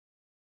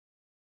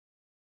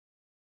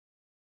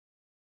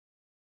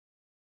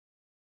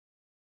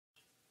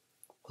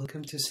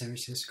Welcome to San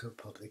Francisco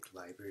Public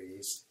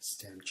Library's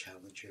STEM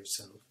Challenge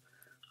Yourself.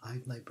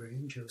 I'm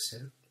librarian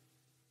Joseph.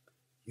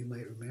 You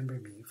might remember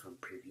me from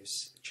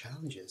previous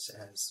challenges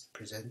as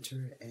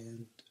presenter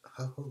and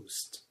a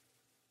host.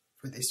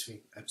 For this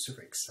week, I'm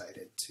super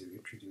excited to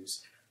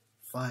introduce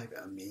 5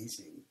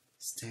 amazing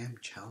STEM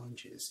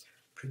challenges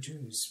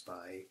produced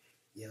by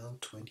Yale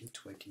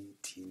 2020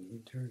 teen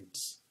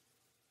interns.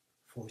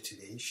 For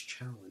today's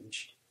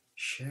challenge,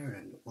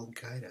 Sharon will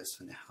guide us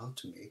on how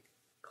to make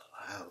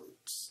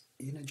clouds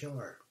in a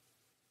jar.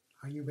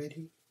 Are you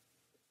ready?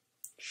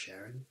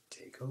 Sharon,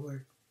 take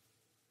over.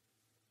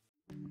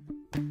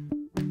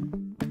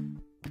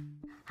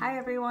 Hi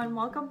everyone,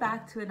 welcome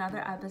back to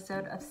another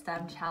episode of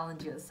STEM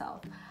Challenge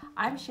Yourself.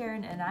 I'm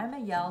Sharon and I'm a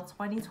Yale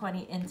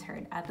 2020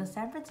 intern at the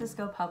San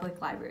Francisco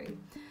Public Library.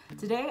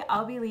 Today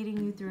I'll be leading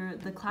you through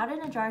the Cloud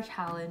in a Jar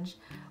challenge,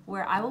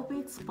 where I will be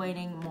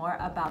explaining more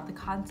about the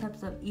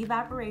concepts of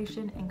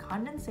evaporation and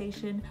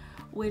condensation,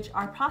 which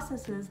are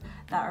processes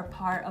that are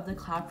part of the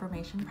cloud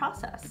formation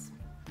process.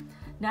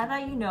 Now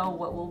that you know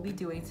what we'll be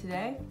doing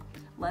today,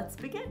 let's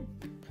begin.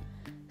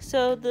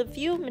 So the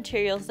few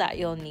materials that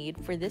you'll need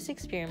for this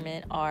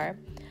experiment are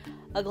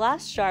a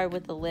glass jar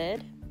with a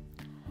lid,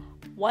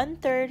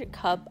 1/3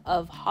 cup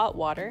of hot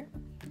water,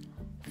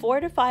 4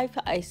 to 5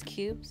 ice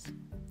cubes,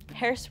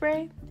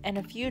 hairspray, and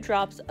a few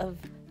drops of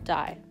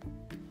dye.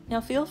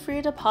 Now feel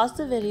free to pause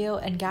the video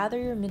and gather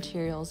your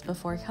materials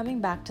before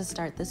coming back to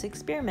start this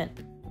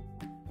experiment.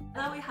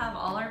 Now that we have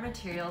all our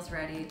materials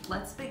ready,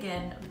 let's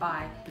begin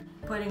by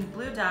putting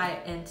blue dye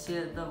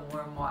into the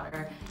warm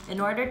water in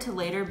order to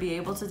later be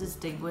able to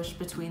distinguish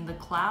between the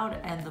cloud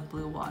and the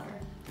blue water.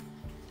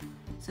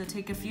 So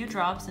take a few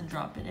drops and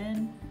drop it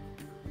in,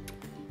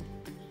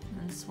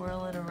 and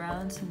swirl it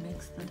around to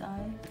mix the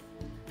dye.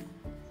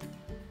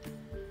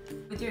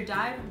 With your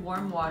dyed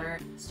warm water,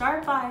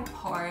 start by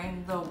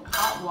pouring the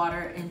hot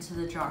water into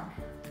the jar.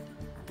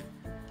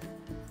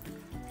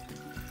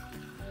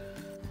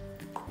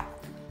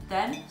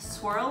 Then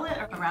swirl it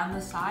around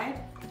the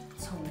side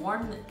to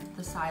warm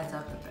the sides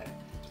up a bit.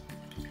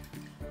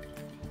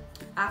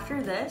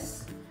 After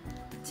this,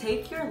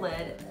 take your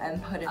lid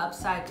and put it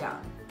upside down.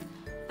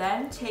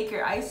 Then take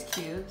your ice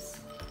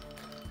cubes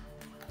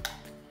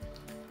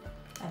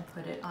and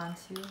put it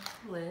onto the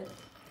lid,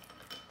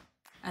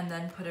 and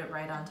then put it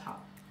right on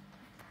top.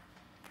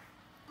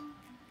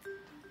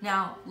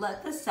 Now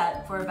let this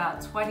set for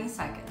about 20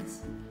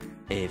 seconds.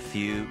 A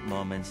few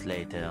moments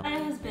later. When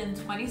it has been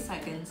 20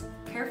 seconds,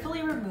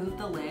 carefully remove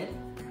the lid,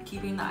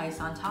 keeping the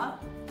ice on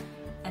top,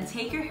 and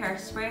take your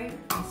hairspray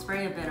and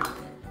spray a bit of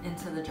it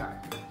into the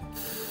jar.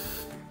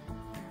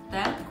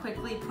 Then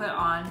quickly put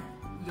on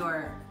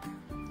your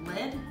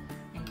lid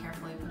and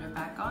carefully put it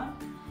back on.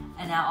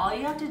 And now all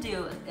you have to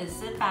do is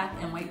sit back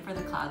and wait for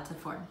the cloud to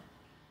form.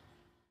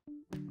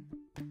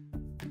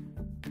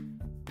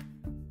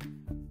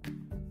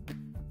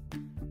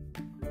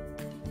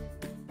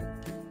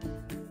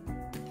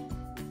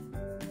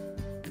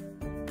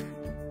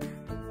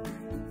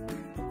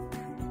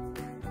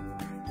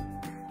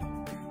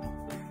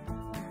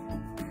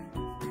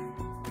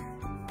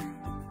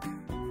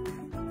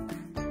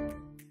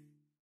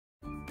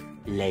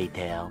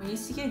 Later. When you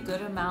see a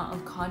good amount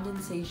of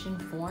condensation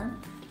form,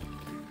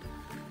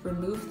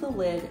 remove the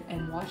lid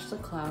and watch the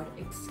cloud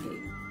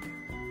escape.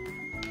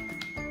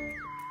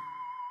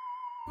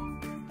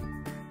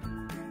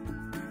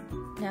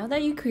 Now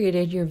that you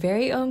created your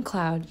very own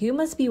cloud, you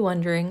must be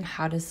wondering,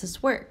 how does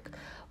this work?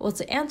 Well,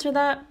 to answer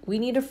that, we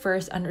need to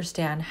first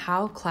understand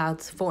how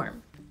clouds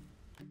form.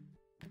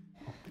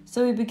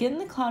 So we begin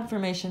the cloud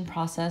formation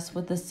process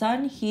with the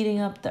sun heating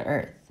up the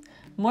earth.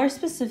 More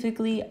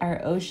specifically, our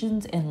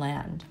oceans and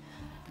land.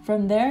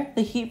 From there,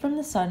 the heat from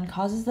the sun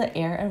causes the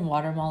air and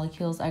water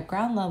molecules at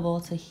ground level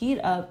to heat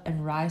up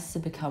and rise to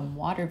become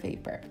water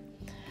vapor.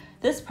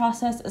 This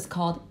process is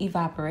called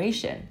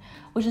evaporation,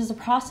 which is a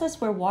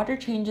process where water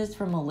changes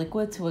from a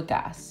liquid to a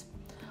gas.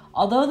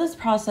 Although this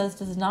process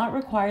does not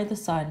require the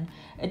sun,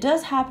 it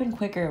does happen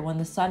quicker when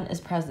the sun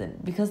is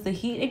present because the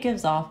heat it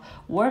gives off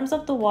warms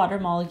up the water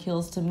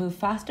molecules to move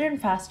faster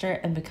and faster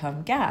and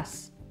become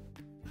gas.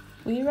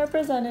 We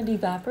represented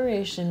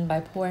evaporation by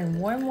pouring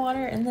warm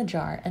water in the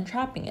jar and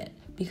trapping it,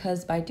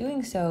 because by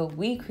doing so,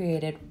 we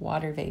created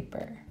water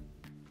vapor.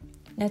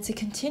 Now to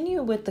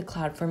continue with the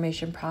cloud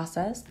formation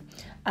process,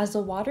 as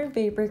the water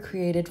vapor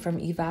created from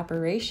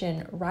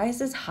evaporation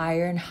rises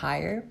higher and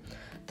higher,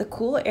 the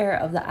cool air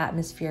of the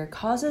atmosphere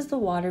causes the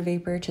water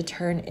vapor to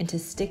turn into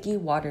sticky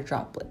water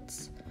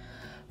droplets.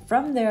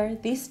 From there,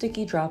 these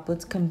sticky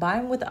droplets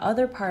combine with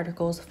other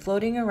particles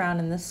floating around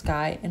in the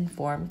sky and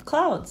form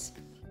clouds.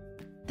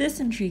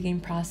 This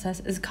intriguing process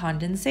is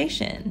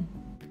condensation.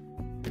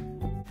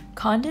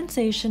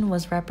 Condensation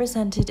was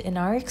represented in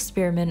our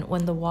experiment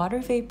when the water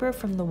vapor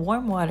from the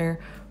warm water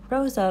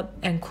rose up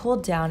and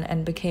cooled down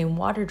and became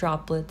water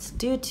droplets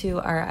due to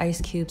our ice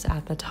cubes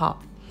at the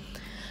top.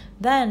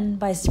 Then,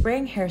 by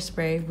spraying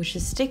hairspray, which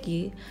is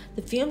sticky,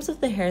 the fumes of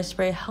the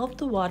hairspray help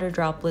the water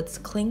droplets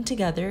cling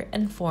together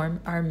and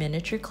form our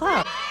miniature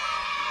cloud.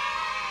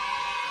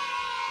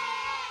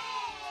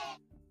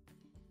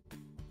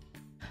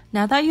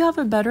 Now that you have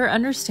a better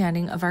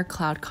understanding of our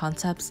cloud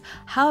concepts,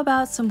 how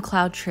about some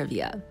cloud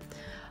trivia?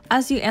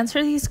 As you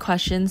answer these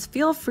questions,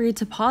 feel free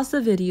to pause the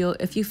video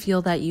if you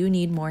feel that you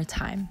need more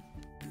time.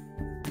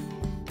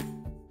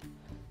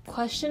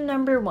 Question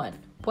number 1.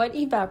 What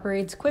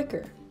evaporates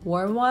quicker,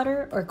 warm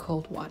water or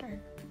cold water?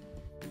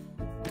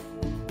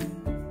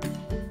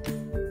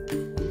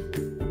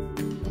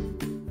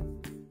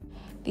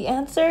 The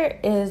answer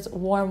is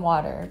warm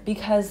water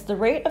because the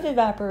rate of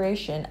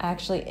evaporation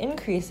actually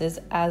increases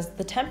as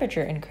the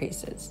temperature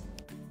increases.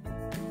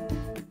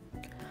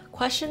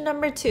 Question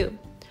number 2.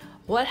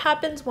 What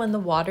happens when the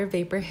water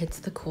vapor hits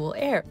the cool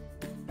air?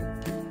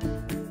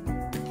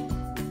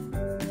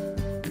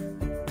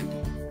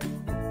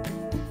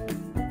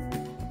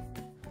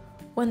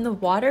 When the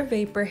water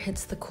vapor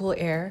hits the cool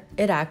air,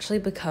 it actually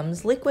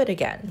becomes liquid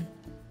again.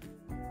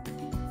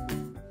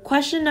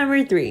 Question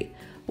number 3.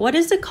 What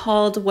is it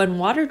called when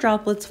water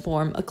droplets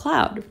form a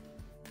cloud?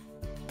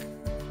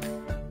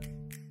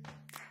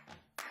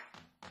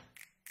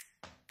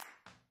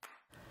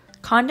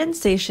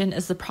 Condensation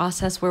is the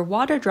process where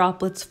water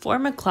droplets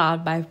form a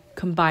cloud by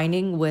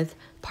combining with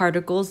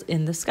particles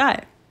in the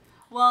sky.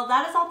 Well,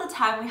 that is all the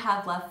time we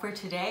have left for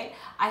today.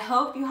 I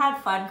hope you had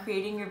fun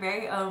creating your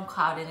very own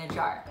cloud in a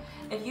jar.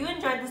 If you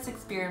enjoyed this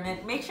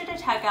experiment, make sure to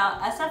check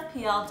out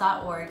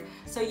sfpl.org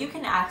so you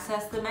can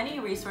access the many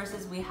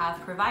resources we have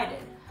provided.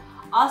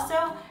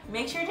 Also,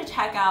 make sure to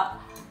check out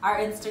our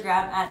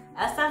Instagram at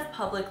SF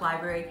Public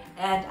Library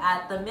and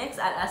at the Mix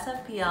at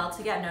SFPL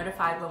to get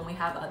notified when we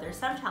have other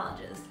STEM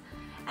challenges.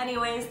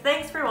 Anyways,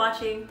 thanks for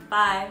watching.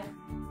 Bye!